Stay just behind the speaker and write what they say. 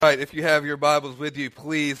right, if you have your Bibles with you,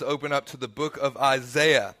 please open up to the book of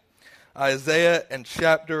Isaiah. Isaiah and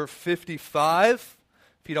chapter 55.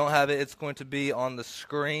 If you don't have it, it's going to be on the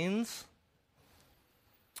screens.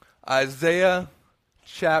 Isaiah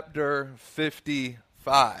chapter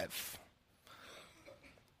 55.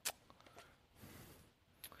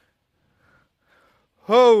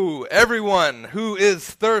 Ho, everyone who is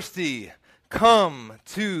thirsty, come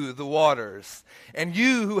to the waters. And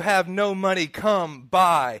you who have no money, come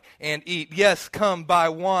buy and eat. Yes, come buy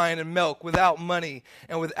wine and milk without money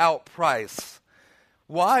and without price.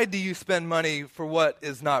 Why do you spend money for what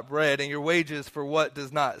is not bread and your wages for what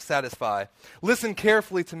does not satisfy? Listen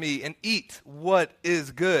carefully to me and eat what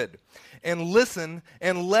is good. And listen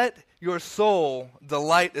and let your soul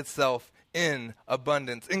delight itself in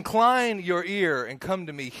abundance. Incline your ear and come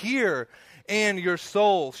to me. Hear, and your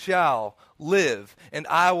soul shall live, and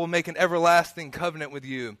I will make an everlasting covenant with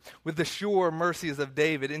you, with the sure mercies of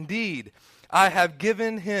David. Indeed, I have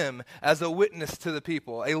given him as a witness to the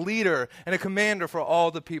people, a leader and a commander for all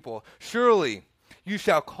the people. Surely you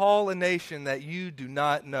shall call a nation that you do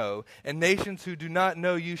not know, and nations who do not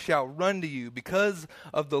know you shall run to you because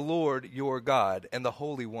of the Lord your God and the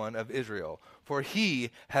Holy One of Israel, for he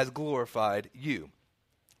has glorified you.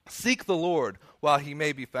 Seek the Lord while he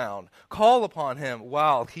may be found. Call upon him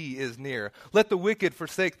while he is near. Let the wicked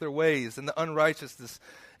forsake their ways, and the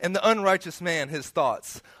unrighteous man his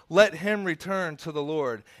thoughts. Let him return to the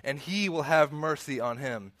Lord, and he will have mercy on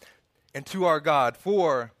him, and to our God,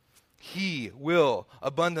 for he will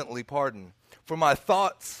abundantly pardon. For my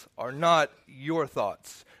thoughts are not your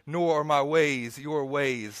thoughts, nor are my ways your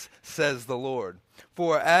ways, says the Lord.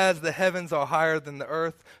 For as the heavens are higher than the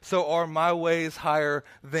earth, so are my ways higher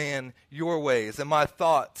than your ways, and my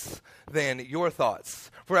thoughts than your thoughts.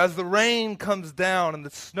 For as the rain comes down and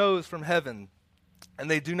the snows from heaven, and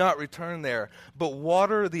they do not return there, but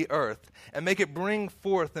water the earth, and make it bring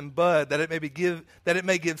forth and bud, that it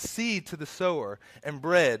may give seed to the sower, and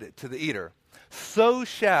bread to the eater, so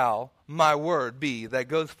shall my word be that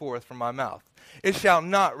goes forth from my mouth. It shall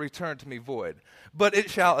not return to me void, but it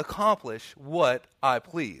shall accomplish what I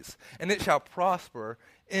please, and it shall prosper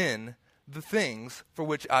in the things for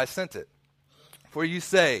which I sent it. For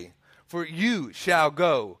you shall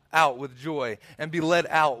go out with joy and be led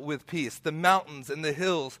out with peace. The mountains and the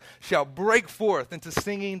hills shall break forth into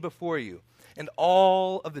singing before you, and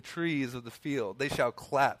all of the trees of the field, they shall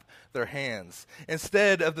clap their hands.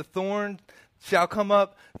 Instead of the thorn shall come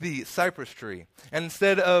up the cypress tree, and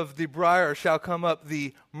instead of the briar shall come up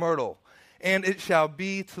the myrtle. And it shall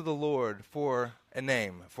be to the Lord for a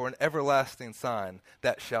name, for an everlasting sign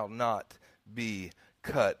that shall not be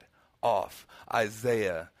cut off.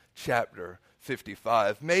 Isaiah chapter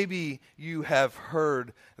 55. Maybe you have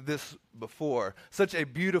heard this before. Such a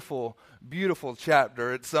beautiful, beautiful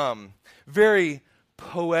chapter. It's very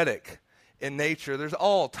poetic in nature. There's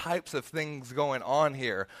all types of things going on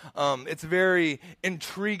here. It's very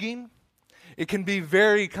intriguing. It can be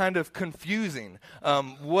very kind of confusing.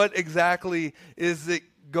 What exactly is it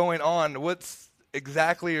going on? What's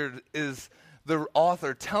exactly is the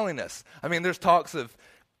author telling us? I mean, there's talks of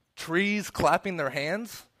trees clapping their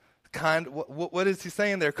hands. What is he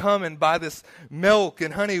saying there? Come and buy this milk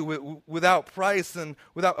and honey without price and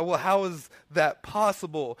without. Well, how is that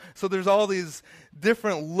possible? So there's all these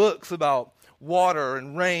different looks about water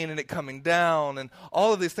and rain and it coming down and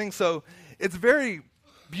all of these things. So it's very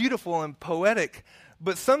beautiful and poetic,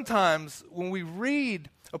 but sometimes when we read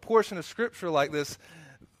a portion of Scripture like this,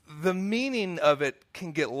 the meaning of it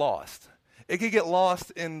can get lost. It can get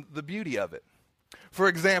lost in the beauty of it. For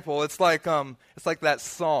example, it's like that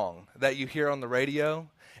song that you hear on the radio,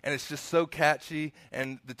 and it's just so catchy,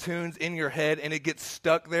 and the tune's in your head, and it gets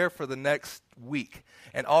stuck there for the next week.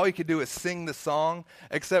 And all you can do is sing the song,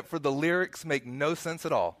 except for the lyrics make no sense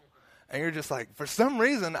at all. And you're just like, for some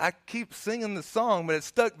reason, I keep singing the song, but it's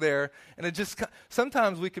stuck there. And it just,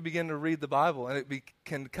 sometimes we could begin to read the Bible, and it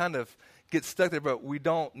can kind of get stuck there, but we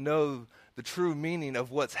don't know the true meaning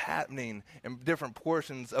of what's happening in different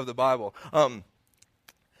portions of the Bible.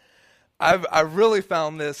 I've really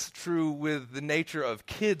found this true with the nature of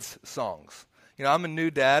kids' songs. You know, I'm a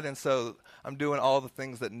new dad, and so I'm doing all the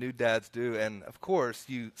things that new dads do. And, of course,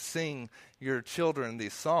 you sing your children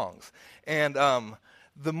these songs. And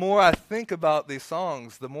the more I think about these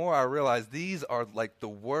songs, the more I realize these are like the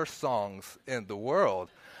worst songs in the world.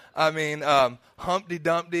 I mean, Humpty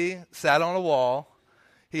Dumpty sat on a wall.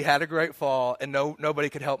 He had a great fall, and nobody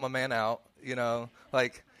could help my man out, you know.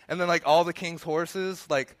 And then all the king's horses,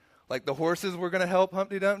 like the horses were going to help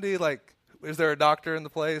Humpty Dumpty. Like, is there a doctor in the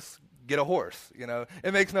place? get a horse, you know.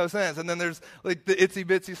 It makes no sense. And then there's like the itsy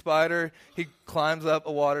bitsy spider. He climbs up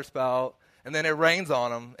a water spout, and then it rains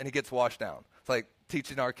on him, and he gets washed down. It's like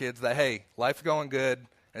teaching our kids that, hey, life's going good,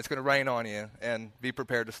 and it's going to rain on you, and be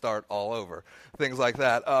prepared to start all over. Things like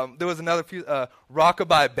that. There was another few,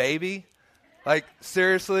 Rockabye Baby, like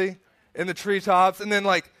seriously, in the treetops. And then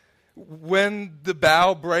like when the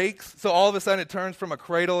bough breaks, so all of a sudden it turns from a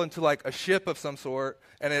cradle into like a ship of some sort,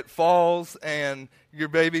 and it falls, and your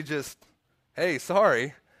baby just, hey,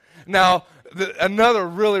 sorry. Now, another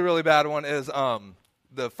really, really bad one is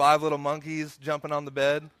the 5 little monkeys jumping on the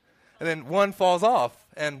bed, and then one falls off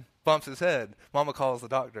and bumps his head. Mama calls the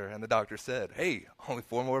doctor, and the doctor said, hey, only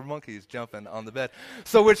 4 more monkeys jumping on the bed.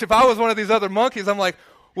 So which if I was one of these other monkeys, I'm like,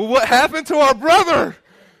 well, what happened to our brother?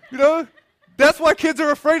 You know, that's why kids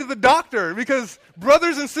are afraid of the doctor, because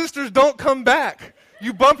brothers and sisters don't come back.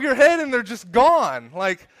 You bump your head and they're just gone.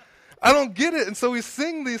 Like, I don't get it. And so we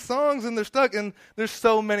sing these songs and they're stuck, and there's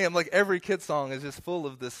so many. I'm like, every kid song is just full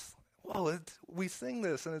of this. Well, we sing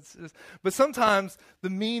this, and it's just, but sometimes the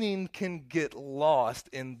meaning can get lost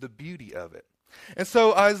in the beauty of it. And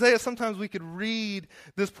so Isaiah, sometimes we could read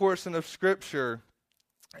this portion of Scripture,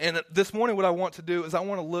 and this morning what I want to do is I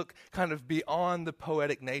want to look kind of beyond the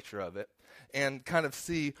poetic nature of it and kind of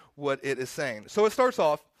see what it is saying. So it starts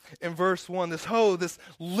off in verse 1, this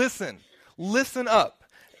listen up.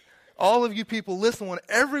 All of you people, listen,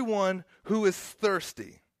 everyone who is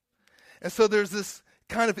thirsty. And so there's this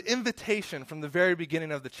kind of invitation from the very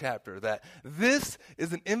beginning of the chapter that this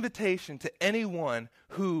is an invitation to anyone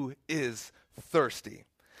who is thirsty.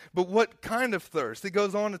 But what kind of thirst? It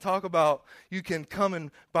goes on to talk about you can come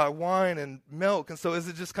and buy wine and milk. And so is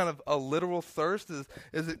it just kind of a literal thirst?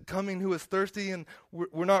 Is it coming who is thirsty? And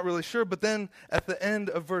we're not really sure. But then at the end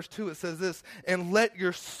of verse 2 it says this, and let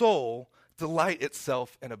your soul delight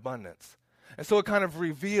itself in abundance. And so it kind of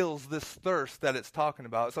reveals this thirst that it's talking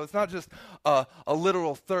about. So it's not just a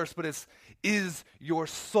literal thirst, but is your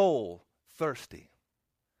soul thirsty?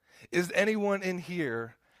 Is anyone in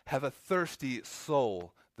here have a thirsty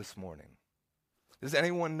soul this morning? Does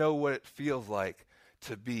anyone know what it feels like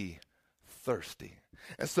to be thirsty?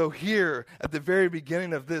 And so here at the very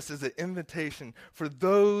beginning of this is an invitation for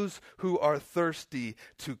those who are thirsty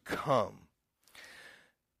to come.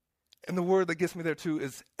 And the word that gets me there too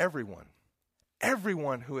is everyone.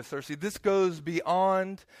 Everyone who is thirsty. This goes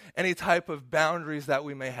beyond any type of boundaries that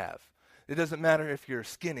we may have. It doesn't matter if you're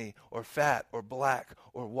skinny or fat or black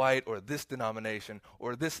or white or this denomination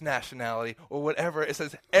or this nationality or whatever. It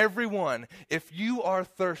says everyone, if you are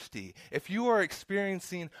thirsty, if you are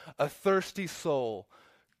experiencing a thirsty soul,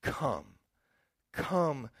 come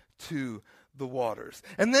to the waters.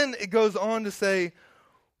 And then it goes on to say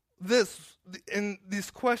this, in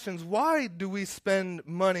these questions, why do we spend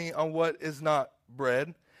money on what is not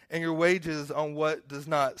bread and your wages on what does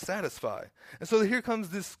not satisfy? And so here comes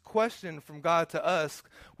this question from God to us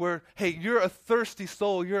where, hey, you're a thirsty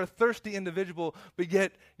soul, you're a thirsty individual, but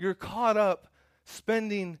yet you're caught up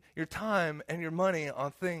spending your time and your money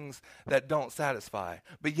on things that don't satisfy,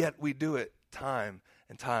 but yet we do it time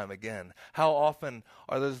and time again. How often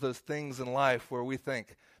are those things in life where we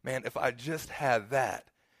think, man, if I just had that,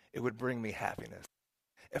 it would bring me happiness.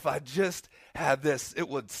 If I just had this, it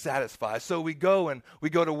would satisfy. So we go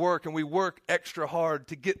to work and we work extra hard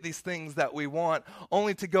to get these things that we want,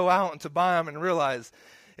 only to go out and to buy them and realize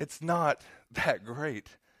it's not that great.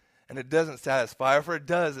 And it doesn't satisfy. If it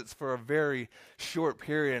does, it's for a very short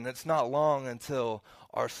period, and it's not long until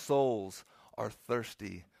our souls are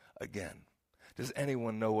thirsty again. Does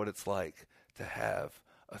anyone know what it's like to have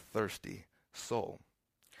a thirsty soul?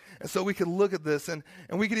 And so we could look at this, and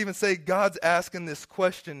we could even say God's asking this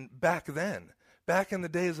question back then, back in the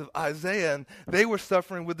days of Isaiah, and they were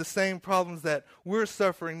suffering with the same problems that we're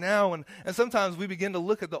suffering now. And sometimes we begin to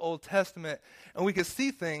look at the Old Testament, and we could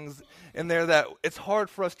see things in there that it's hard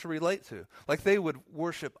for us to relate to. Like they would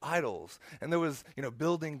worship idols, and there was,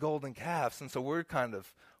 building golden calves, and so we're kind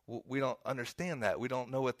of, we don't understand that. We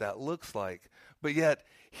don't know what that looks like. But yet,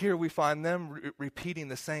 here we find them repeating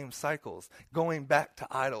the same cycles, going back to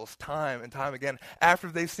idols time and time again, after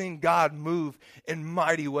they've seen God move in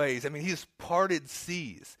mighty ways. I mean, he's parted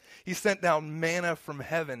seas. He sent down manna from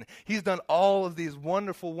heaven. He's done all of these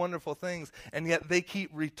wonderful, wonderful things, and yet they keep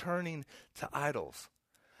returning to idols.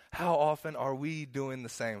 How often are we doing the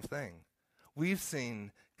same thing? We've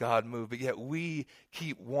seen God move, but yet we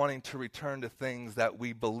keep wanting to return to things that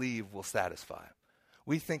we believe will satisfy.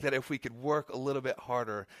 We think that if we could work a little bit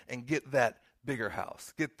harder and get that bigger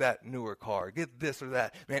house, get that newer car, get this or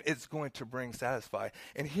that, man, it's going to bring satisfy.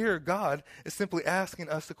 And here God is simply asking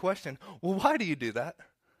us the question, well, why do you do that?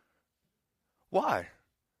 Why?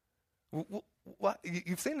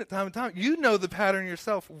 You've seen it time and time. You know the pattern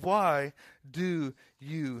yourself. Why do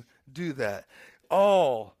you do that?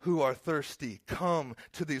 All who are thirsty come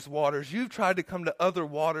to these waters. You've tried to come to other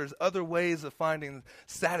waters, other ways of finding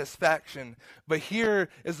satisfaction. But here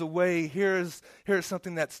is a way, here is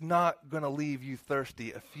something that's not going to leave you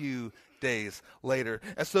thirsty a few days later.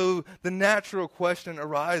 And so the natural question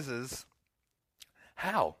arises,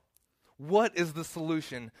 how? What is the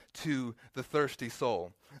solution to the thirsty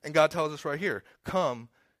soul? And God tells us right here, come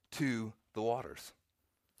to the waters.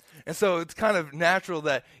 And so it's kind of natural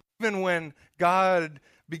that even when God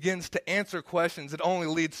begins to answer questions, it only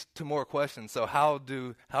leads to more questions. So how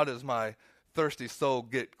does my thirsty soul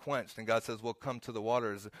get quenched? And God says, well, come to the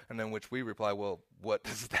waters. And then which we reply, well, what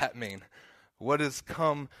does that mean? What does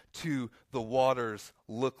come to the waters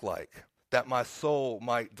look like? That my soul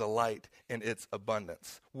might delight in its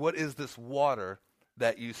abundance. What is this water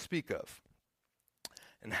that you speak of?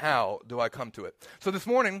 And how do I come to it? So this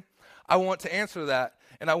morning, I want to answer that,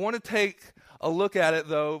 and I want to take a look at it,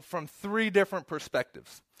 though, from three different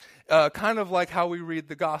perspectives. Kind of like how we read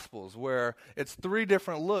the Gospels, where it's three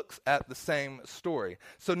different looks at the same story.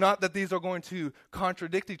 So not that these are going to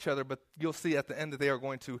contradict each other, but you'll see at the end that they are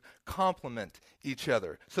going to complement each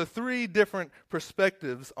other. So three different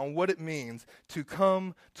perspectives on what it means to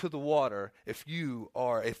come to the water if you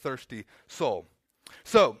are a thirsty soul.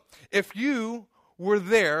 So if you were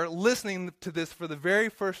there listening to this for the very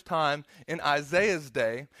first time in Isaiah's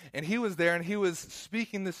day, and he was there and he was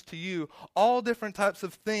speaking this to you, all different types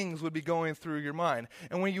of things would be going through your mind.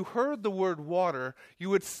 And when you heard the word water,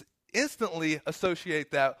 you would instantly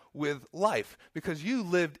associate that with life, because you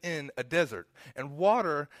lived in a desert, and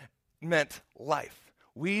water meant life.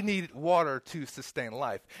 We need water to sustain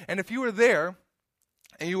life. And if you were there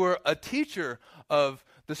and you were a teacher of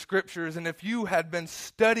the scriptures, and if you had been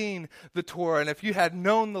studying the Torah, and if you had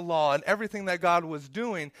known the law and everything that God was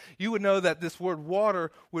doing, you would know that this word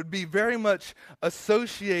water would be very much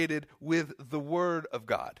associated with the Word of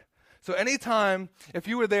God. So anytime, if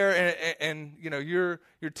you were there and you know you're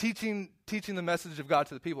teaching the message of God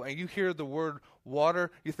to the people, and you hear the word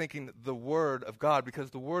water, you're thinking the Word of God,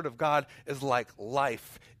 because the Word of God is like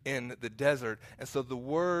life in the desert. And so the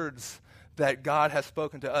words that God has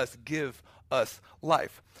spoken to us give us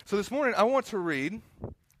life. So this morning I want to read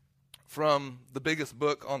from the biggest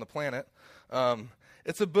book on the planet.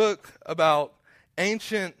 It's a book about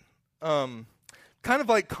ancient, kind of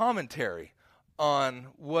like commentary on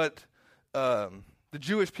what the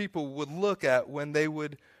Jewish people would look at when they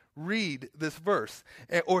would read this verse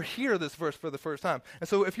or hear this verse for the first time. And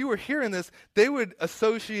so if you were hearing this, they would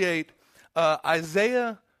associate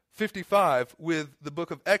Isaiah 55 with the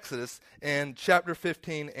book of Exodus and chapter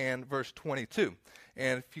 15 and verse 22.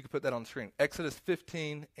 And if you could put that on the screen, Exodus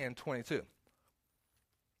 15 and 22.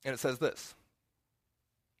 And it says this.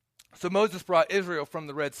 So Moses brought Israel from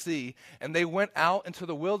the Red Sea, and they went out into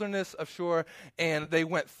the wilderness of Shur, and they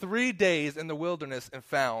went 3 days in the wilderness and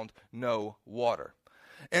found no water.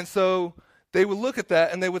 And so they would look at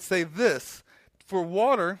that and they would say this, for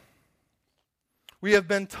water, we have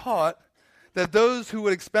been taught that those who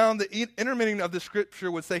would expound the inner meaning of the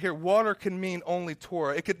scripture would say here, water can mean only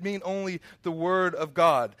Torah. It could mean only the word of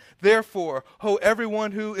God. Therefore, ho,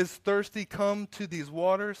 everyone who is thirsty, come to these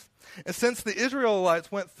waters. And since the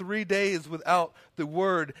Israelites went 3 days without the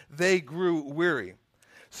word, they grew weary.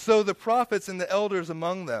 So the prophets and the elders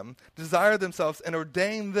among them desired themselves and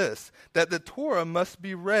ordained this, that the Torah must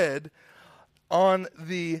be read on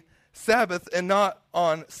the Sabbath and not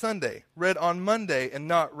on Sunday, read on Monday and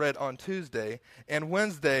not read on Tuesday, and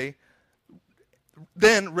Wednesday,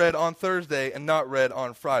 then read on Thursday and not read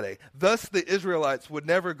on Friday. Thus the Israelites would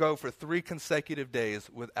never go for 3 consecutive days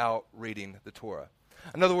without reading the Torah.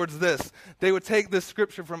 In other words, they would take this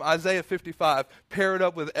scripture from Isaiah 55, pair it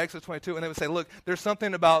up with Exodus 22, and they would say, look, there's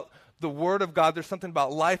something about the Word of God, there's something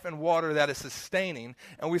about life and water that is sustaining.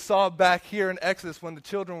 And we saw back here in Exodus when the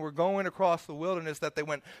children were going across the wilderness that they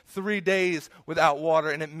went 3 days without water,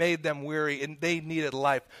 and it made them weary, and they needed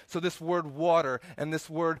life. So this word water and this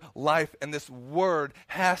word life and this word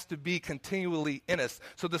has to be continually in us.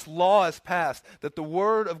 So this law is passed that the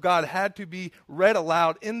Word of God had to be read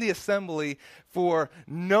aloud in the assembly for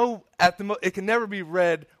it can never be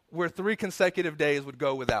read where 3 consecutive days would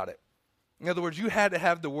go without it. In other words, you had to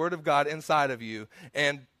have the Word of God inside of you,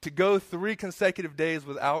 and to go 3 consecutive days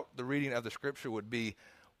without the reading of the Scripture would be,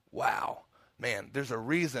 wow, man, there's a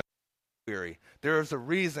reason you're weary. There is a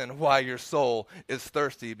reason why your soul is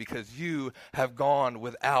thirsty, because you have gone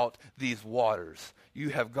without these waters. You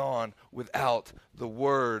have gone without the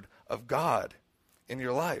Word of God in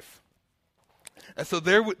your life. And so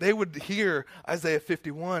they would hear Isaiah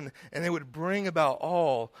 51, and they would bring about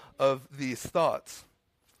all of these thoughts.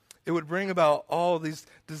 It would bring about all these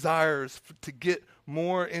desires to get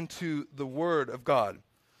more into the Word of God.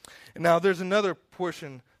 And now there's another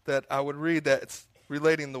portion that I would read that's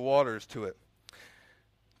relating the waters to it.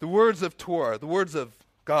 The words of Torah, the words of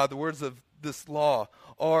God, the words of this law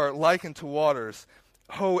are likened to waters.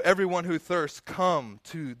 Ho, everyone who thirsts, come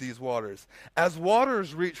to these waters. As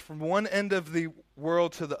waters reach from one end of the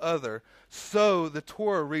world to the other, so the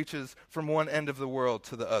Torah reaches from one end of the world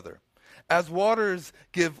to the other. As waters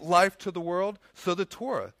give life to the world, so the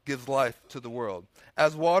Torah gives life to the world.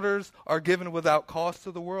 As waters are given without cost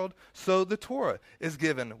to the world, so the Torah is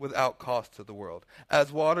given without cost to the world.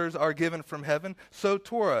 As waters are given from heaven, so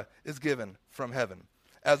Torah is given from heaven.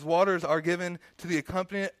 As waters are given to the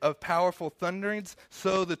accompaniment of powerful thunderings,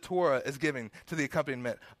 so the Torah is given to the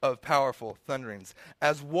accompaniment of powerful thunderings.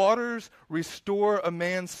 As waters restore a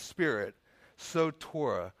man's spirit, so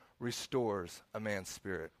Torah restores a man's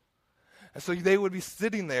spirit. And so they would be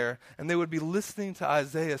sitting there, and they would be listening to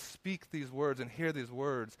Isaiah speak these words and hear these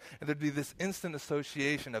words, and there'd be this instant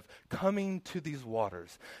association of coming to these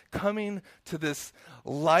waters, coming to this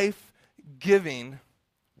life-giving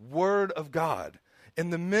Word of God,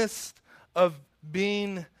 in the midst of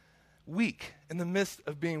being weak, in the midst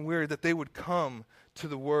of being weary, that they would come to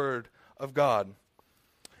the Word of God.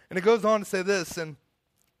 And it goes on to say this, and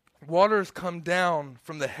waters come down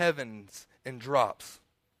from the heavens in drops,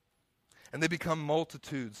 and they become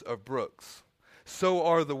multitudes of brooks. So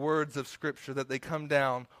are the words of Scripture, that they come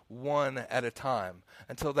down one at a time,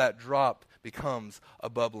 until that drop becomes a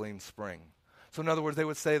bubbling spring. So in other words, they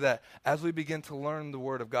would say that as we begin to learn the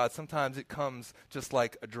Word of God, sometimes it comes just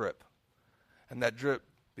like a drip. And that drip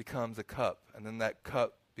becomes a cup. And then that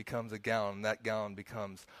cup becomes a gallon. And that gallon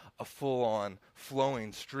becomes a full-on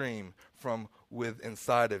flowing stream from within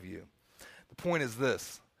inside of you. The point is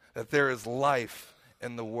this, that there is life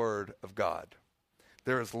in the Word of God.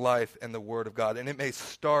 There is life in the Word of God. And it may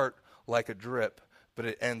start like a drip, but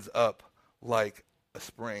it ends up like a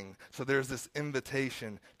spring. So there's this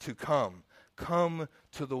invitation to come. Come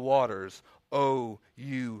to the waters, O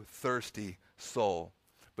you thirsty soul.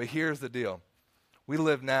 But here's the deal. We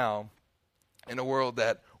live now in a world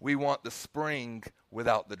that we want the spring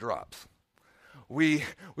without the drops. We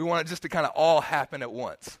want it just to kind of all happen at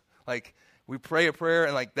once. Like, we pray a prayer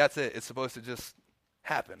and like that's it. It's supposed to just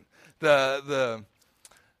happen. The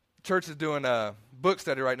church is doing a book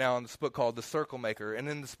study right now on this book called The Circle Maker. And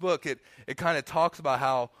in this book, it kind of talks about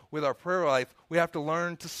how with our prayer life, we have to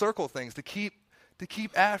learn to circle things, to keep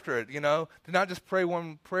after it, to not just pray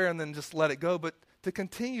one prayer and then just let it go, but to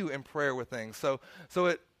continue in prayer with things. So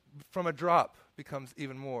it, from a drop, becomes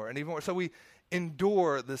even more and even more. So we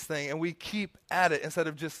endure this thing and we keep at it instead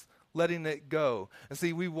of just letting it go. And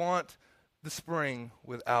see, we want the spring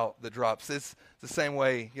without the drops. It's the same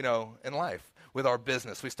way, in life. With our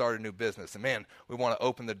business, we start a new business, and man, we want to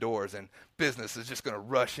open the doors, and business is just going to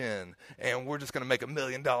rush in, and we're just going to make $1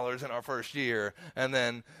 million in our first year, and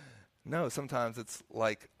then, no, sometimes it's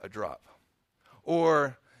like a drop.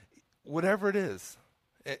 Or whatever it is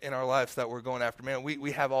in our lives that we're going after. Man,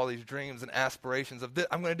 we have all these dreams and aspirations of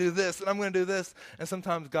I'm going to do this, and I'm going to do this, and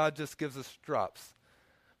sometimes God just gives us drops.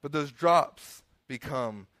 But those drops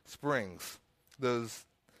become springs. Those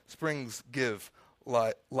springs give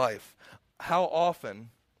life. How often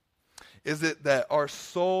is it that our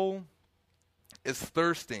soul is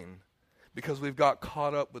thirsting because we've got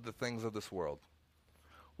caught up with the things of this world?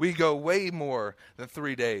 We go way more than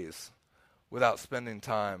 3 days without spending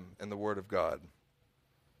time in the Word of God.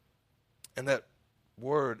 And that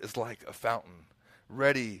Word is like a fountain,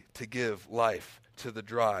 ready to give life to the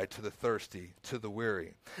dry, to the thirsty, to the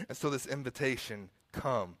weary. And so this invitation,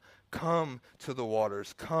 come to the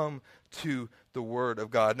waters, come to the Word of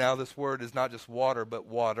God. Now this word is not just water, but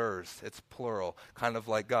waters. It's plural, kind of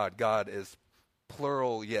like God. God is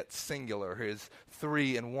plural yet singular. He is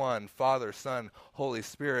 3 in 1, Father, Son, Holy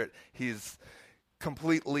Spirit. He's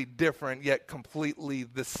completely different yet completely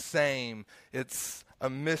the same. It's a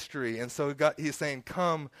mystery. And so he's saying,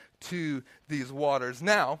 come to these waters.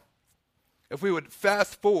 Now, if we would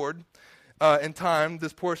fast forward in time,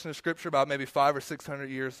 this portion of Scripture, about maybe 500 or 600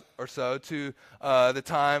 years or so, to the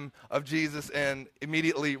time of Jesus and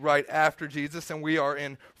immediately right after Jesus, and we are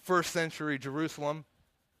in first century Jerusalem,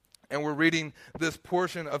 and we're reading this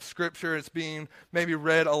portion of Scripture. It's being maybe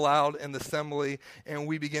read aloud in the assembly, and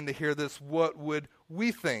we begin to hear this. What would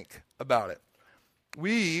we think about it?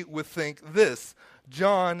 We would think this.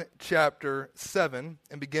 John chapter 7,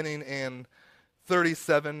 and beginning in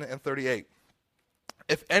 37 and 38.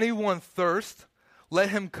 If anyone thirst, let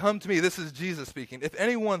him come to me. This is Jesus speaking. If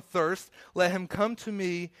anyone thirsts, let him come to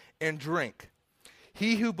me and drink.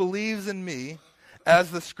 He who believes in me, as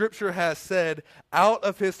the scripture has said, out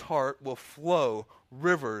of his heart will flow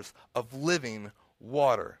rivers of living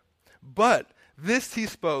water. But this he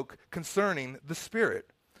spoke concerning the Spirit,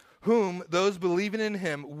 whom those believing in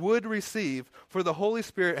him would receive, for the Holy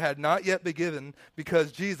Spirit had not yet been given,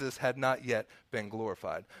 because Jesus had not yet been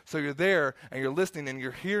glorified. So you're there, and you're listening, and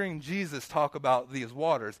you're hearing Jesus talk about these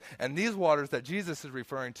waters. And these waters that Jesus is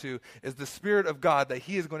referring to is the Spirit of God that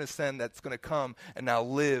he is going to send, that's going to come and now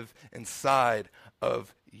live inside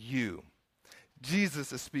of you.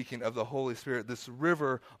 Jesus is speaking of the Holy Spirit, this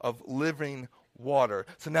river of living water.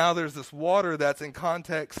 So now there's this water that's in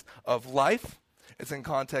context of life. It's in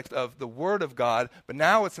context of the Word of God, but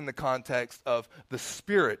now it's in the context of the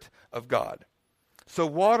Spirit of God. So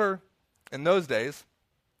water, in those days,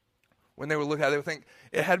 when they were looking at it, they would think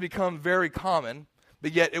it had become very common,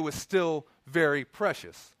 but yet it was still very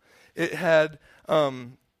precious. It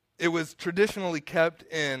was traditionally kept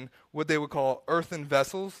in what they would call earthen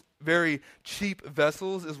vessels. Very cheap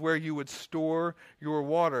vessels is where you would store your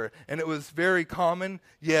water. And it was very common,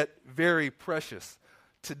 yet very precious.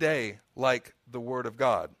 Today, like the Word of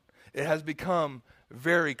God, it has become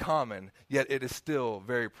very common, yet it is still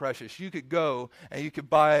very precious. You could go and you could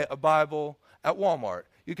buy a Bible at Walmart.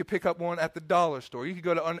 You could pick up one at the dollar store. You could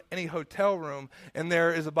go to any hotel room, and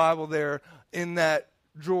there is a Bible there in that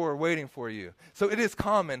drawer waiting for you. So it is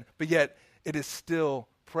common, but yet it is still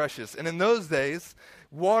precious. And in those days,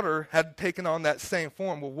 water had taken on that same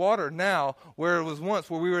form. Well, water now, where it was once,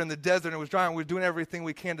 where we were in the desert and it was dry, and we were doing everything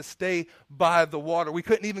we can to stay by the water. We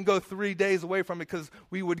couldn't even go 3 days away from it because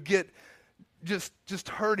we would get just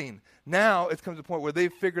hurting. Now it's come to the point where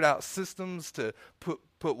they've figured out systems to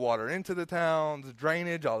put water into the towns,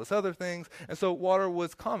 drainage, all this other things. And so water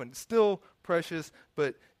was common. Still precious,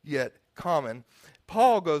 but yet common.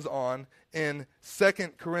 Paul goes on in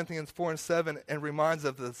 2 Corinthians 4:7 and reminds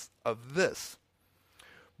us of this.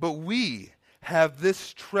 But we have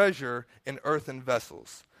this treasure in earthen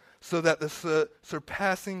vessels, so that the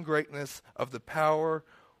surpassing greatness of the power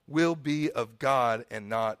will be of God and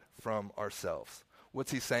not from ourselves.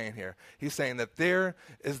 What's he saying here? He's saying that there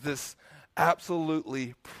is this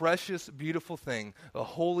absolutely precious, beautiful thing, the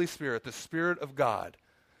Holy Spirit, the Spirit of God,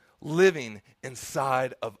 living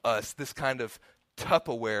inside of us, this kind of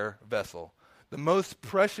Tupperware vessel, the most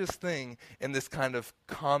precious thing in this kind of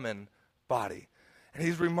common body. And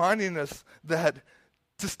he's reminding us that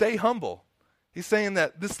to stay humble. He's saying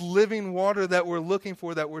that this living water that we're looking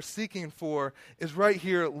for, that we're seeking for, is right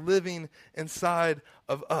here living inside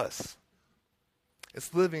of us.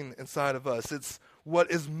 It's living inside of us. It's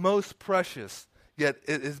what is most precious, yet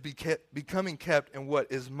it is becoming kept in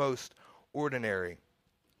what is most ordinary.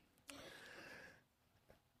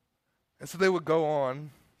 And so they would go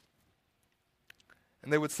on,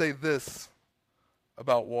 and they would say this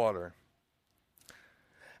about water.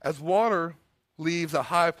 As water leaves a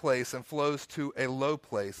high place and flows to a low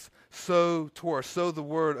place, so the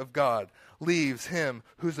word of God leaves him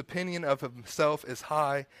whose opinion of himself is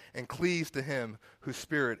high and cleaves to him whose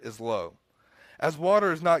spirit is low. As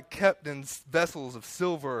water is not kept in vessels of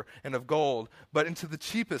silver and of gold, but into the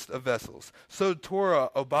cheapest of vessels, so Torah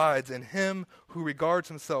abides in him who regards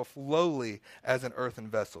himself lowly as an earthen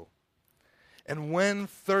vessel. And when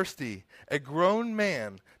thirsty, a grown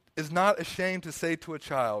man is not ashamed to say to a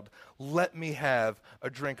child, "Let me have a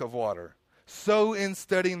drink of water." So in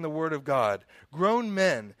studying the word of God, grown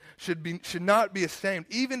men should not be ashamed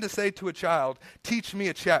even to say to a child, "Teach me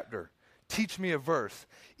a chapter, teach me a verse,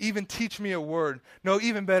 even teach me a word. No,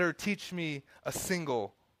 even better, teach me a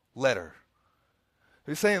single letter."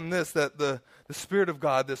 He's saying this, that the Spirit of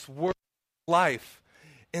God, this word of life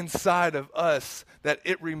inside of us, that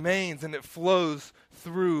it remains and it flows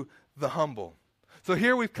through the humble. So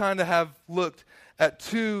here we've kind of have looked at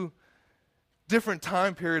two different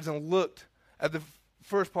time periods and looked at the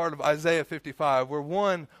first part of Isaiah 55, where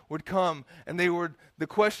one would come and the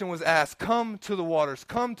question was asked, "Come to the waters,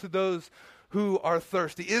 come to those who are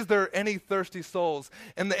thirsty. Is there any thirsty souls?"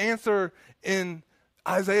 And the answer in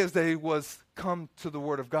Isaiah's day was, "Come to the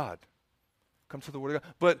Word of God." Come to the Word of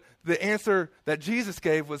God. But the answer that Jesus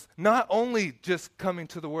gave was not only just coming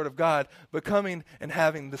to the Word of God, but coming and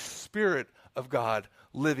having the Spirit of God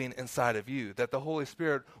living inside of you, that the Holy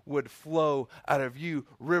Spirit would flow out of you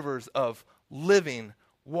rivers of living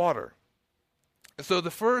water. And so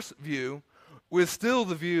the first view was still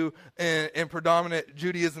the view in predominant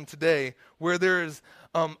Judaism today, where there is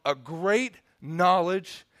a great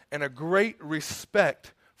knowledge and a great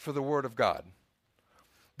respect for the Word of God.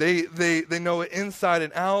 They know it inside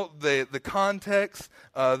and out, the context,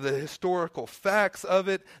 the historical facts of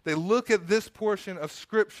it. They look at this portion of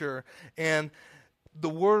Scripture, and the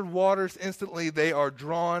word waters, instantly they are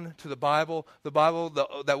drawn to the Bible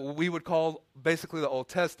that we would call basically the Old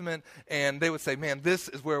Testament, and they would say, man, this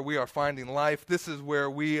is where we are finding life. This is where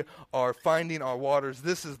we are finding our waters.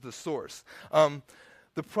 This is the source.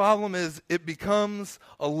 The problem is it becomes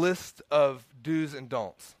a list of do's and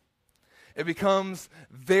don'ts. It becomes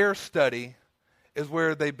their study is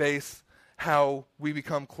where they base how we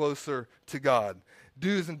become closer to God.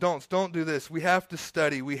 Do's and don'ts. Don't do this. We have to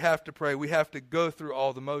study. We have to pray. We have to go through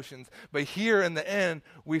all the motions. But here in the end,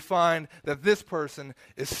 we find that this person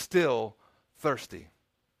is still thirsty.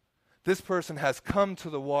 This person has come to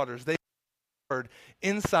the waters. They heard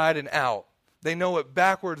inside and out. They know it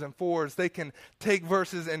backwards and forwards. They can take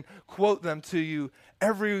verses and quote them to you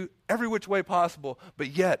every which way possible,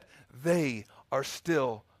 but yet they are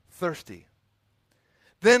still thirsty.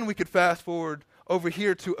 Then we could fast forward over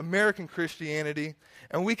here to American Christianity,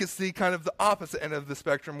 and we could see kind of the opposite end of the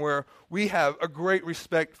spectrum where we have a great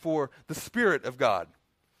respect for the Spirit of God.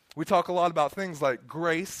 We talk a lot about things like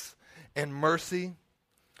grace and mercy,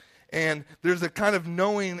 and there's a kind of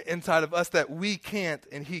knowing inside of us that we can't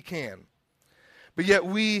and He can. But yet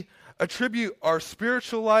we attribute our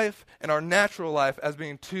spiritual life and our natural life as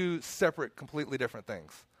being two separate, completely different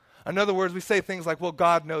things. In other words, we say things like, well,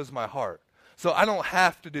 God knows my heart, so I don't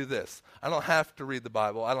have to do this. I don't have to read the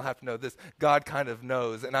Bible. I don't have to know this. God kind of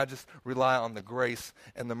knows, and I just rely on the grace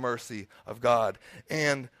and the mercy of God.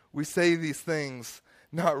 And we say these things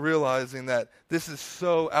not realizing that this is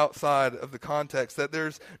so outside of the context, that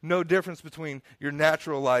there's no difference between your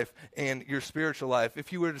natural life and your spiritual life.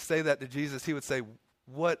 If you were to say that to Jesus, He would say,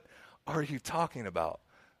 what are you talking about?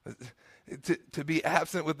 To be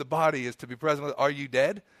absent with the body is to be present with. Are you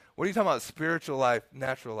dead? What are you talking about? Spiritual life,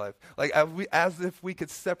 natural life. Like as if we could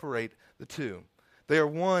separate the two. They are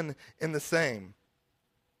one and the same.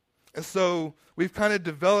 And so we've kind of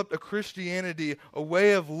developed a Christianity, a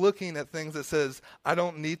way of looking at things that says, I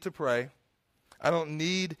don't need to pray. I don't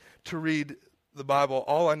need to read the Bible.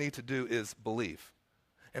 All I need to do is believe.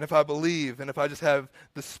 And if I believe, and if I just have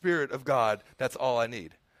the Spirit of God, that's all I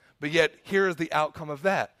need. But yet, here is the outcome of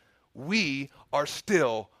that. We are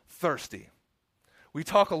still thirsty. We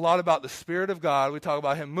talk a lot about the Spirit of God. We talk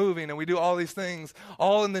about Him moving, and we do all these things,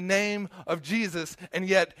 all in the name of Jesus. And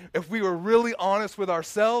yet, if we were really honest with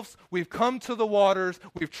ourselves, we've come to the waters,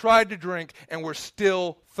 we've tried to drink, and we're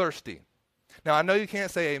still thirsty. Now, I know you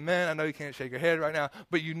can't say amen. I know you can't shake your head right now,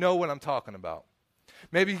 but you know what I'm talking about.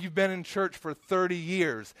 Maybe you've been in church for 30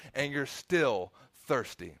 years, and you're still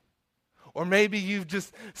thirsty. Or maybe you've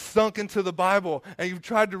just sunk into the Bible, and you've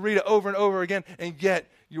tried to read it over and over again, and yet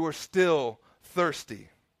you are still thirsty.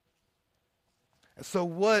 And so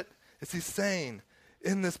what is he saying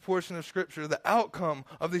in this portion of Scripture? The outcome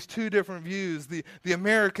of these two different views, the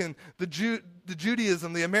American, the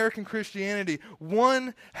Judaism, the American Christianity,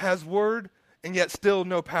 one has word and yet still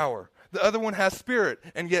no power. The other one has spirit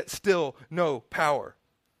and yet still no power.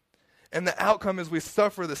 And the outcome is we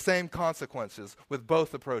suffer the same consequences with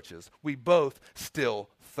both approaches. We both still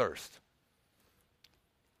thirst.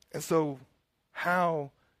 And so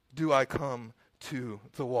how do I come to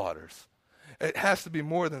the waters? It has to be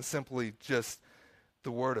more than simply just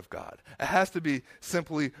the Word of God. It has to be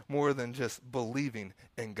simply more than just believing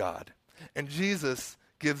in God. And Jesus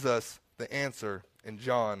gives us the answer in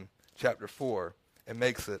John chapter 4 and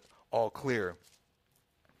makes it all clear.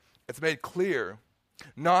 It's made clear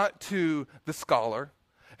not to the scholar.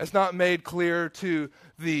 It's not made clear to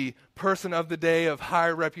the person of the day of high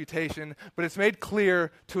reputation, but it's made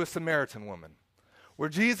clear to a Samaritan woman, where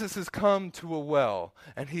Jesus has come to a well,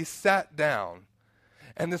 and He sat down,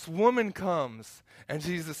 and this woman comes, and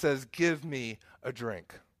Jesus says, give me a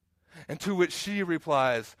drink. And to which she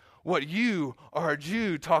replies, what, you are a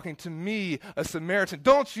Jew talking to me, a Samaritan?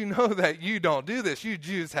 Don't you know that you don't do this? You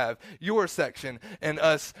Jews have your section, and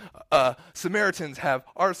us Samaritans have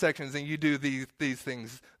our sections, and you do these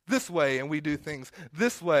things this way, and we do things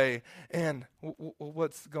this way. And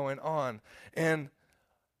what's going on? And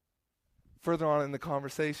further on in the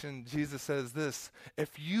conversation, Jesus says this,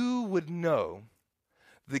 if you would know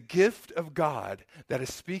the gift of God that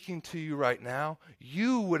is speaking to you right now,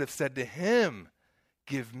 you would have said to Him,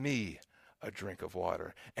 give me a drink of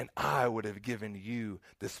water, and I would have given you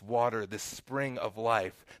this water, this spring of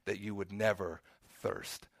life, that you would never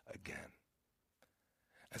thirst again.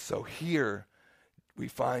 And so here we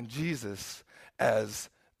find Jesus as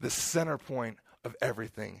the center point of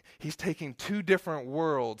everything. He's taking two different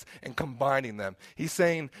worlds and combining them. He's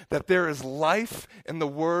saying that there is life in the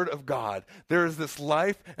Word of God. There is this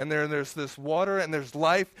life, and there's this water, and there's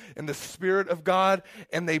life in the Spirit of God,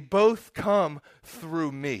 and they both come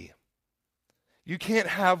through me. You can't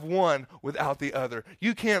have one without the other.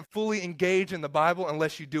 You can't fully engage in the Bible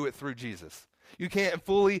unless you do it through Jesus. You can't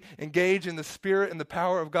fully engage in the Spirit and the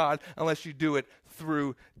power of God unless you do it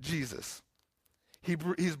through Jesus.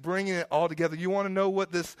 He's bringing it all together. You want to know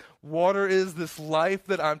what this water is, this life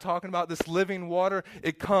that I'm talking about, this living water?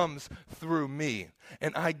 It comes through me,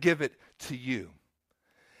 and I give it to you.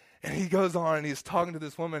 And he goes on, and he's talking to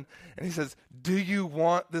this woman, and he says, do you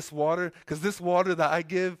want this water? Because this water that I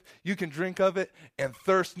give, you can drink of it and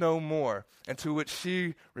thirst no more. And to which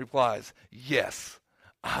she replies, yes,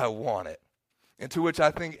 I want it. And to which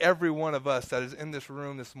I think every one of us that is in this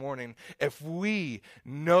room this morning, if we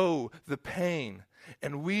know the pain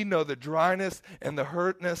and we know the dryness and the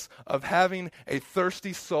hurtness of having a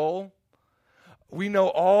thirsty soul, we know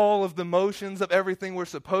all of the motions of everything we're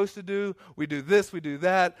supposed to do. We do this, we do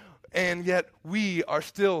that, and yet we are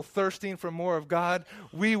still thirsting for more of God.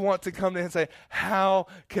 We want to come to him and say, how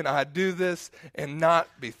can I do this and not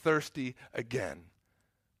be thirsty again?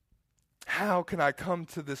 How can I come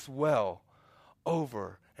to this well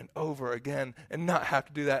over and over again and not have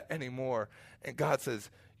to do that anymore? And God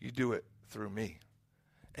says, you do it through me.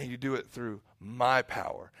 And you do it through my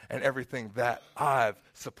power and everything that I've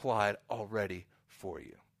supplied already for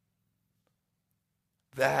you.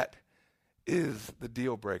 That is the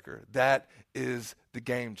deal breaker. That is the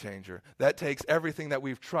game changer. That takes everything that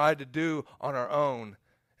we've tried to do on our own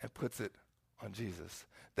and puts it on Jesus.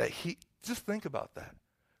 Just think about that.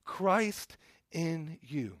 Christ in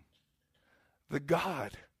you. The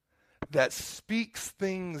God that speaks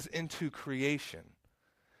things into creation,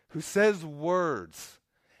 who says words,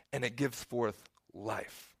 and it gives forth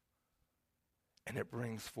life. And it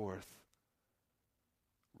brings forth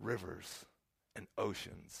rivers and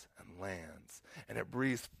oceans and lands. And it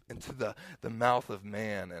breathes into the mouth of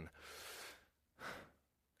man and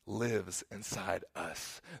lives inside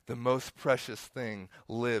us. The most precious thing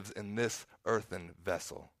lives in this earthen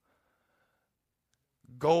vessel.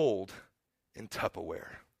 Gold in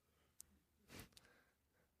Tupperware.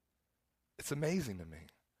 It's amazing to me.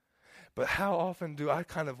 But how often do I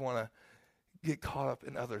kind of want to get caught up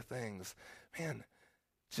in other things? Man,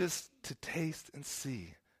 just to taste and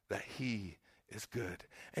see that he is good.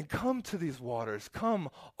 And come to these waters. Come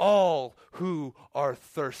all who are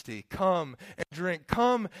thirsty. Come and drink.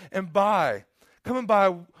 Come and buy. Come and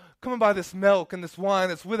buy this milk and this wine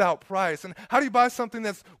that's without price. And how do you buy something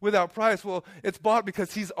that's without price? Well, it's bought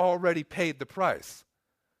because he's already paid the price.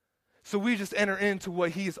 So we just enter into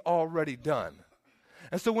what he's already done.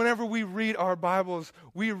 And so whenever we read our Bibles,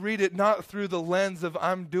 we read it not through the lens of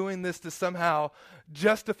I'm doing this to somehow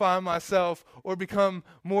justify myself or become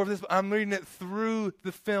more of this. I'm reading it through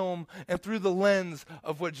the film and through the lens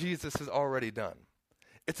of what Jesus has already done.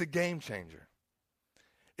 It's a game changer.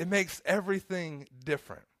 It makes everything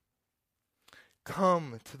different.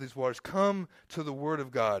 Come to these waters. Come to the Word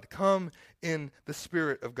of God. Come in the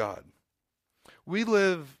Spirit of God. We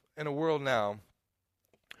live in a world now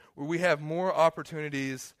where we have more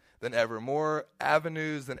opportunities than ever, more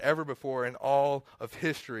avenues than ever before in all of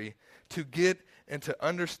history to get and to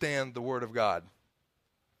understand the Word of God.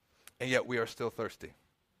 And yet we are still thirsty.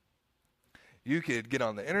 You could get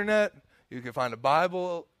on the internet. You can find a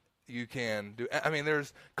Bible. You can do,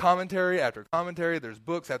 there's commentary after commentary. There's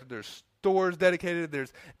books after, there's stores dedicated.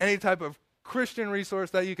 There's any type of Christian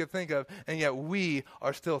resource that you could think of, and yet we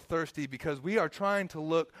are still thirsty because we are trying to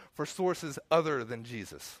look for sources other than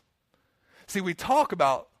Jesus. See, we talk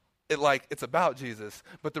about it like it's about Jesus,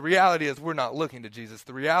 but the reality is we're not looking to Jesus.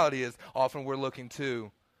 The reality is often we're looking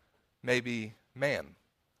to maybe man.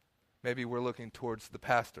 Maybe we're looking towards the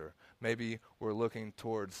pastor. Maybe we're looking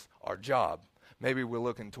towards our job. Maybe we're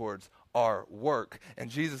looking towards our work. And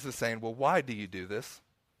Jesus is saying, well, why do you do this?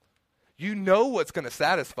 You know what's going to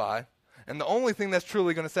satisfy. And the only thing that's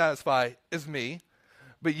truly going to satisfy is me,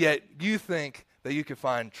 but yet you think that you can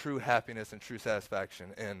find true happiness and true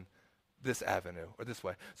satisfaction in this avenue or this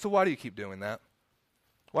way. So why do you keep doing that?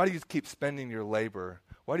 Why do you keep spending your labor?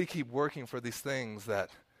 Why do you keep working for these things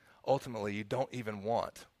that ultimately you don't even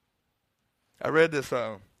want? I read this,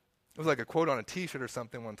 it was like a quote on a t-shirt or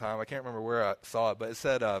something one time. I can't remember where I saw it, but it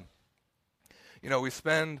said, we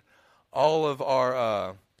spend all of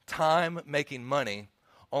our time making money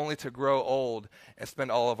only to grow old and spend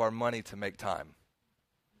all of our money to make time.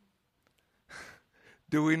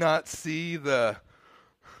 Do we not see how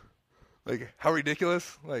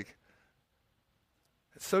ridiculous?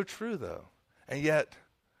 It's so true though. And yet,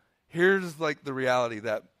 here's like the reality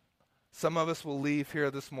that some of us will leave here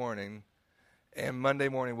this morning, and Monday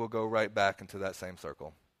morning we'll go right back into that same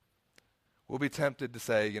circle. We'll be tempted to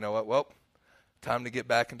say, you know what, well, time to get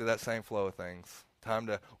back into that same flow of things. Time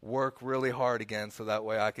to work really hard again so that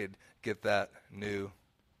way I could get that new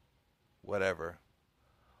whatever.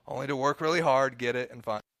 Only to work really hard, get it, and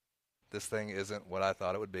find this thing isn't what I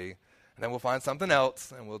thought it would be. And then we'll find something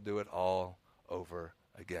else, and we'll do it all over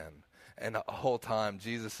again. And the whole time,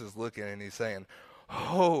 Jesus is looking, and he's saying,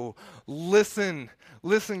 oh, listen,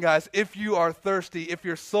 guys, if you are thirsty, if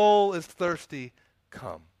your soul is thirsty,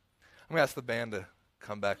 come. I'm going to ask the band to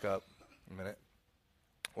come back up in a minute,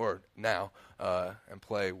 or now, and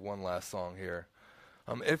play one last song here.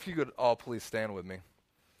 If you could all please stand with me.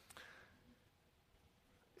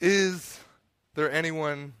 Is there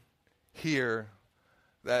anyone here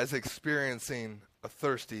that is experiencing a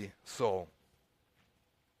thirsty soul?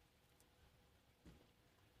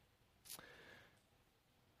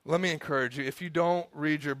 Let me encourage you, if you don't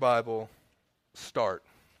read your Bible, start.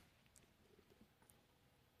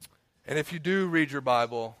 And if you do read your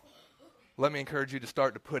Bible, let me encourage you to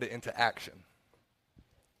start to put it into action.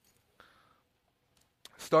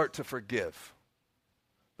 Start to forgive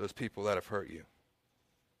those people that have hurt you.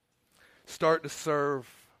 Start to serve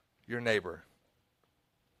your neighbor.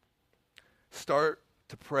 Start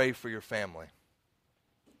to pray for your family.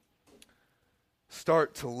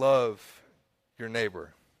 Start to love your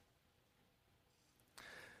neighbor.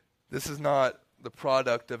 This is not the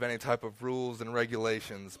product of any type of rules and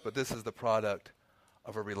regulations, but this is the product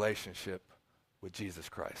of a relationship with Jesus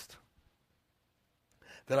Christ.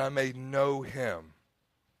 That I may know him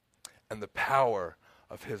and the power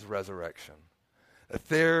of his resurrection. That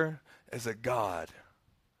there is a God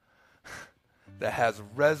that has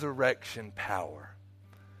resurrection power.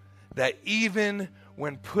 That even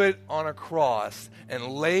when put on a cross and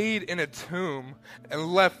laid in a tomb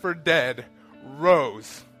and left for dead,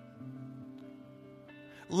 rose.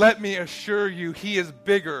 Let me assure you, he is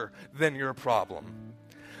bigger than your problem.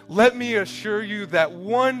 Let me assure you that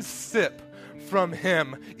one sip from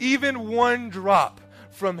him, even one drop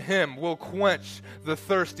from him, will quench the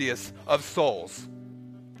thirstiest of souls.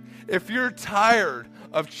 If you're tired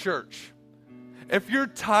of church, if you're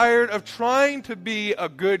tired of trying to be a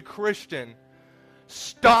good Christian,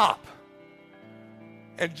 stop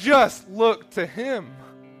and just look to him,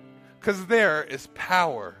 because there is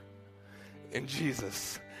power in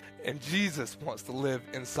Jesus. And Jesus wants to live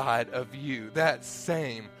inside of you, that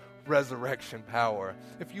same resurrection power.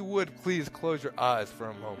 If you would, please close your eyes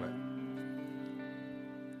for a moment.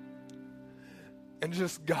 And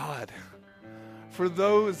just God, for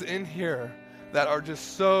those in here that are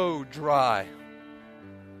just so dry,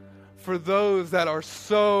 for those that are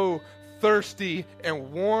so thirsty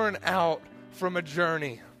and worn out from a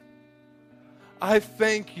journey, I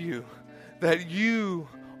thank you that you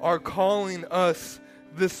are calling us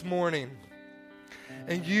this morning,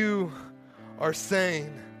 and you are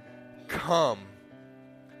saying, come,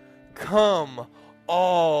 come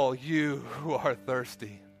all you who are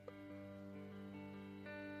thirsty.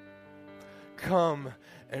 Come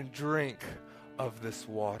and drink of this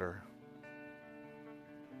water.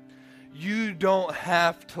 You don't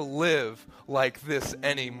have to live like this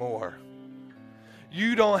anymore.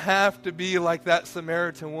 You don't have to be like that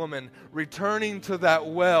Samaritan woman, returning to that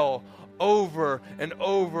well over and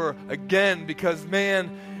over again, because,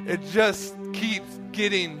 man, it just keeps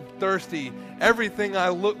getting thirsty. Everything I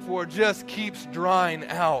look for just keeps drying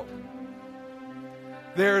out.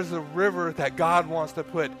 There's a river that God wants to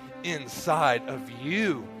put inside of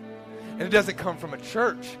you. And it doesn't come from a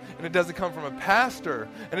church, and it doesn't come from a pastor,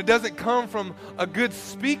 and it doesn't come from a good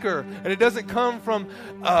speaker, and it doesn't come from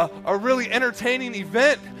a really entertaining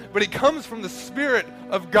event, but it comes from the Spirit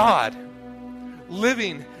of God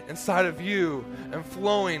living inside of you and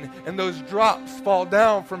flowing, and those drops fall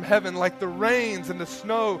down from heaven like the rains and the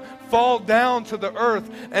snow fall down to the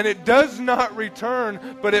earth, and it does not return,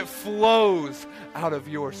 but it flows out of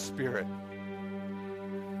your spirit.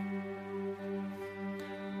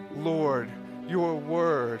 Lord, your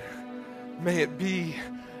word, may it be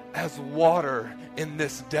as water in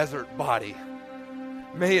this desert body.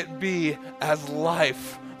 May it be as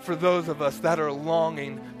life for those of us that are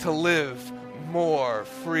longing to live more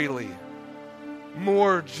freely,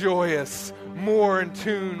 more joyous, more in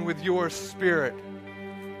tune with your Spirit.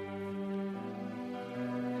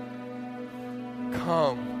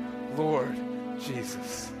 Come, Lord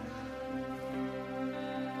Jesus.